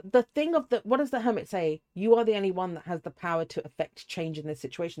 The thing of what does the Hermit say? You are the only one that has the power to affect change in this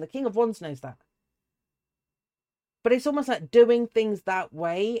situation. The King of Wands knows that. But it's almost like doing things that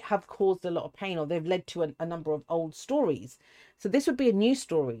way have caused a lot of pain, or they've led to a number of old stories. So this would be a new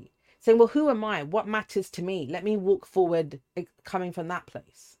story, saying, well, who am I? What matters to me? Let me walk forward coming from that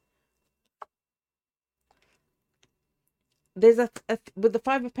place. There's with the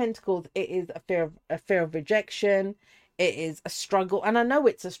Five of Pentacles, it is a fear of rejection. It is a struggle. And I know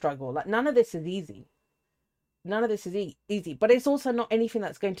it's a struggle. Like, none of this is easy. None of this is easy. But it's also not anything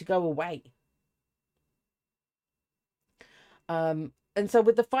that's going to go away. And so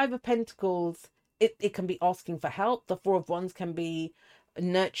with the Five of Pentacles, it can be asking for help. The Four of Wands can be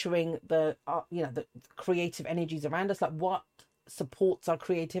nurturing the creative energies around us. Like, what supports our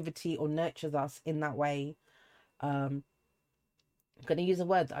creativity or nurtures us in that way. I'm going to use a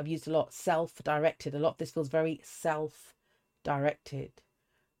word that I've used a lot, self-directed. A lot of this feels very self-directed.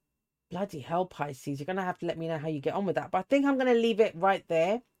 Bloody hell, Pisces. You're going to have to let me know how you get on with that. But I think I'm going to leave it right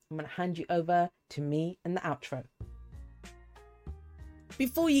there. I'm going to hand you over to me in the outro.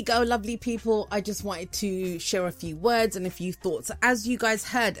 Before you go, lovely people, I just wanted to share a few words and a few thoughts. As you guys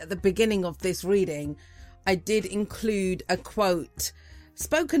heard at the beginning of this reading, I did include a quote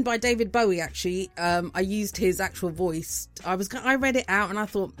spoken by David Bowie, actually. I used his actual voice. I read it out and I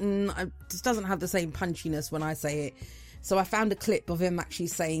thought, this doesn't have the same punchiness when I say it. So I found a clip of him actually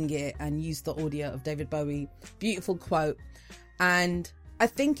saying it and used the audio of David Bowie. Beautiful quote. And I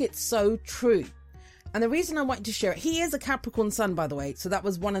think it's so true. And the reason I wanted to share it, he is a Capricorn sun, by the way. So that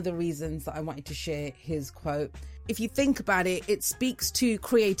was one of the reasons that I wanted to share his quote. If you think about it, it speaks to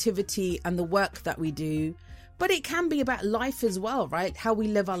creativity and the work that we do. But it can be about life as well, right? How we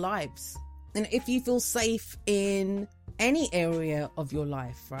live our lives. And if you feel safe in any area of your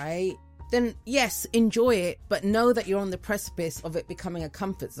life, right? Then yes, enjoy it, but know that you're on the precipice of it becoming a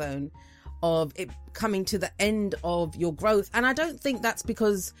comfort zone, of it coming to the end of your growth. And I don't think that's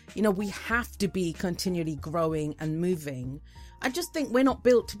because, we have to be continually growing and moving. I just think we're not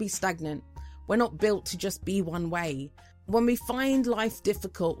built to be stagnant. We're not built to just be one way. When we find life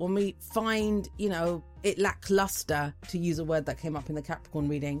difficult, when we find, it lackluster, to use a word that came up in the Capricorn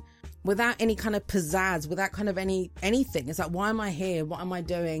reading, without any kind of pizzazz, without kind of anything, it's like, why am I here? What am I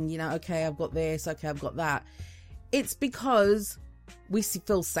doing? Okay, I've got this. Okay, I've got that. It's because we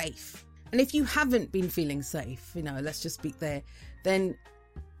feel safe. And if you haven't been feeling safe, let's just speak there, then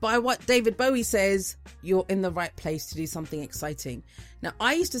by what David Bowie says, you're in the right place to do something exciting. Now,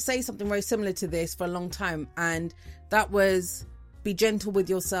 I used to say something very similar to this for a long time, and that was, be gentle with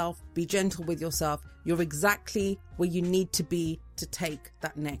yourself, be gentle with yourself. You're exactly where you need to be to take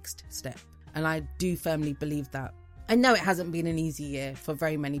that next step. And I do firmly believe that. I know it hasn't been an easy year for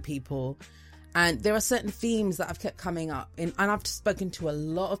very many people. And there are certain themes that have kept coming up. And I've spoken to a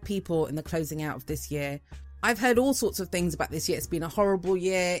lot of people in the closing out of this year. I've heard all sorts of things about this year. It's been a horrible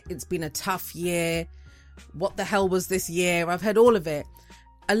year. It's been a tough year. What the hell was this year? I've heard all of it.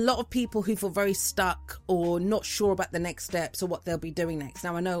 A lot of people who feel very stuck or not sure about the next steps or what they'll be doing next.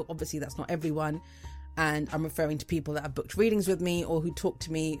 Now, I know obviously that's not everyone. And I'm referring to people that have booked readings with me or who talk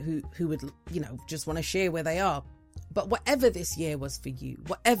to me who would, just want to share where they are. But whatever this year was for you,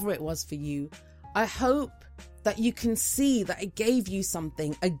 whatever it was for you, I hope that you can see that it gave you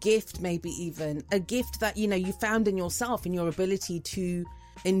something, a gift, maybe even a gift that, you found in yourself, in your ability to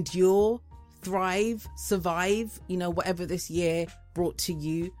endure, thrive, survive, whatever this year brought to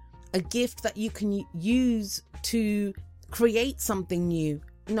you. A gift that you can use to create something new,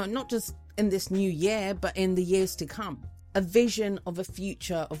 not just in this new year, but in the years to come. A vision of a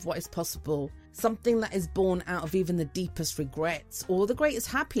future of what is possible, something that is born out of even the deepest regrets or the greatest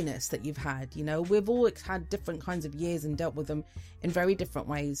happiness that you've had. We've all had different kinds of years and dealt with them in very different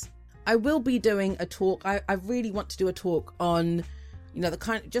ways. I will be doing a talk. I really want to do a talk on the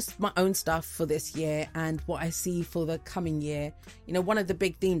kind of just my own stuff for this year and what I see for the coming year. One of the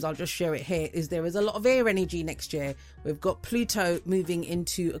big themes, I'll just share it here, is there is a lot of air energy next year. We've got Pluto moving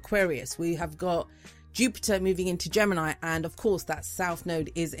into Aquarius. We have got Jupiter moving into Gemini, and of course that South Node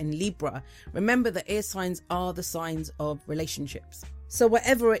is in Libra. Remember that air signs are the signs of relationships. So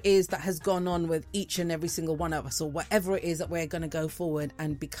whatever it is that has gone on with each and every single one of us, or whatever it is that we're going to go forward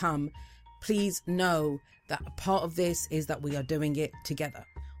and become, please know that a part of this is that we are doing it together,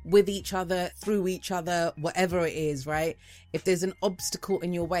 with each other, through each other, whatever it is, right? If there's an obstacle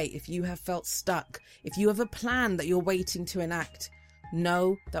in your way, if you have felt stuck, if you have a plan that you're waiting to enact,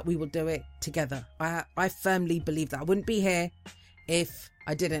 know that we will do it together. I firmly believe that. I wouldn't be here if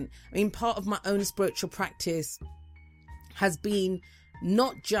I didn't. Part of my own spiritual practice has been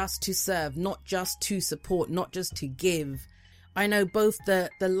not just to serve, not just to support, not just to give. I know both the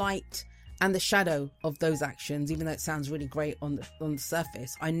light and the shadow of those actions, even though it sounds really great on the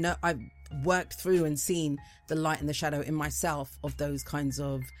surface. I know I've worked through and seen the light and the shadow in myself of those kinds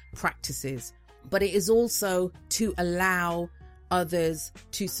of practices. But it is also to allow others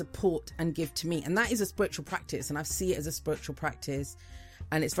to support and give to me, and that is a spiritual practice, and I see it as a spiritual practice,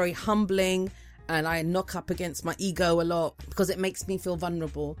 and it's very humbling, and I knock up against my ego a lot because it makes me feel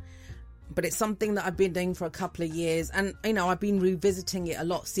vulnerable. But it's something that I've been doing for a couple of years, and I've been revisiting it a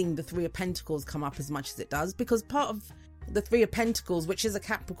lot, seeing the Three of Pentacles come up as much as it does, because part of the Three of Pentacles, which is a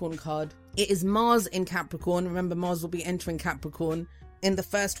Capricorn card, it is Mars in Capricorn. Remember, Mars will be entering Capricorn in the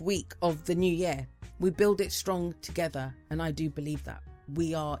first week of the new year. We build it strong together, and I do believe that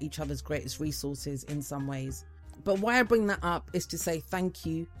we are each other's greatest resources in some ways. But why I bring that up is to say thank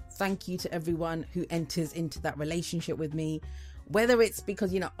you to everyone who enters into that relationship with me, whether it's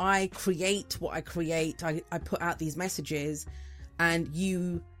because I create what I create, I put out these messages, and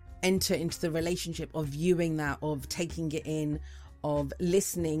you enter into the relationship of viewing that, of taking it in, of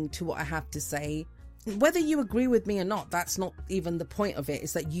listening to what I have to say. Whether you agree with me or not, that's not even the point of it.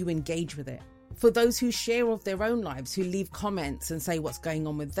 It's that you engage with it. For those who share of their own lives, who leave comments and say what's going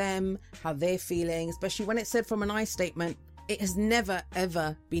on with them, how they're feeling, especially when it's said from an I statement, it has never,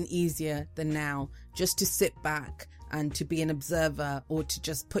 ever been easier than now just to sit back and to be an observer, or to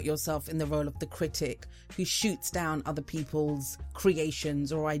just put yourself in the role of the critic who shoots down other people's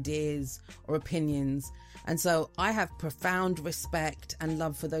creations or ideas or opinions. And so I have profound respect and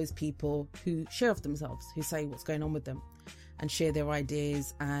love for those people who share of themselves, who say what's going on with them and share their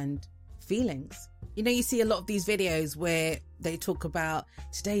ideas and feelings. You see a lot of these videos where they talk about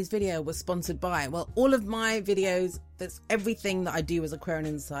today's video was sponsored by. Well, all of my videos, that's everything that I do as Aquarian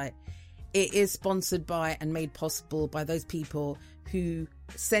Insight, it is sponsored by and made possible by those people who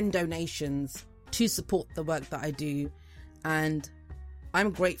send donations to support the work that I do. And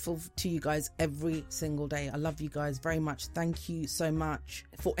I'm grateful to you guys every single day. I love you guys very much. Thank you so much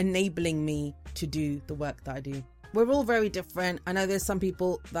for enabling me to do the work that I do. We're all very different. I know there's some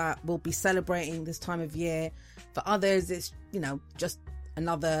people that will be celebrating this time of year. For others, it's, just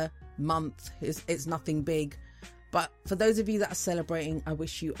another month. It's nothing big. But for those of you that are celebrating, I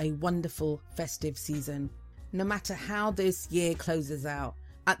wish you a wonderful festive season. No matter how this year closes out,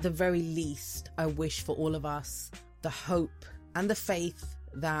 at the very least, I wish for all of us the hope and the faith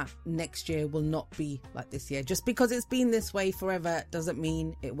that next year will not be like this year. Just because it's been this way forever doesn't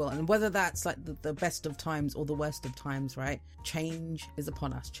mean it will. And whether that's like the best of times or the worst of times, right? Change is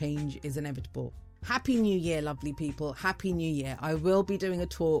upon us. Change is inevitable. Happy New Year, lovely people. Happy New Year. I will be doing a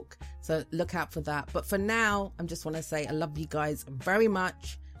talk, so look out for that. But for now, I just want to say I love you guys very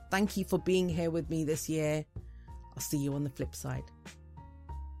much. Thank you for being here with me this year. I'll see you on the flip side.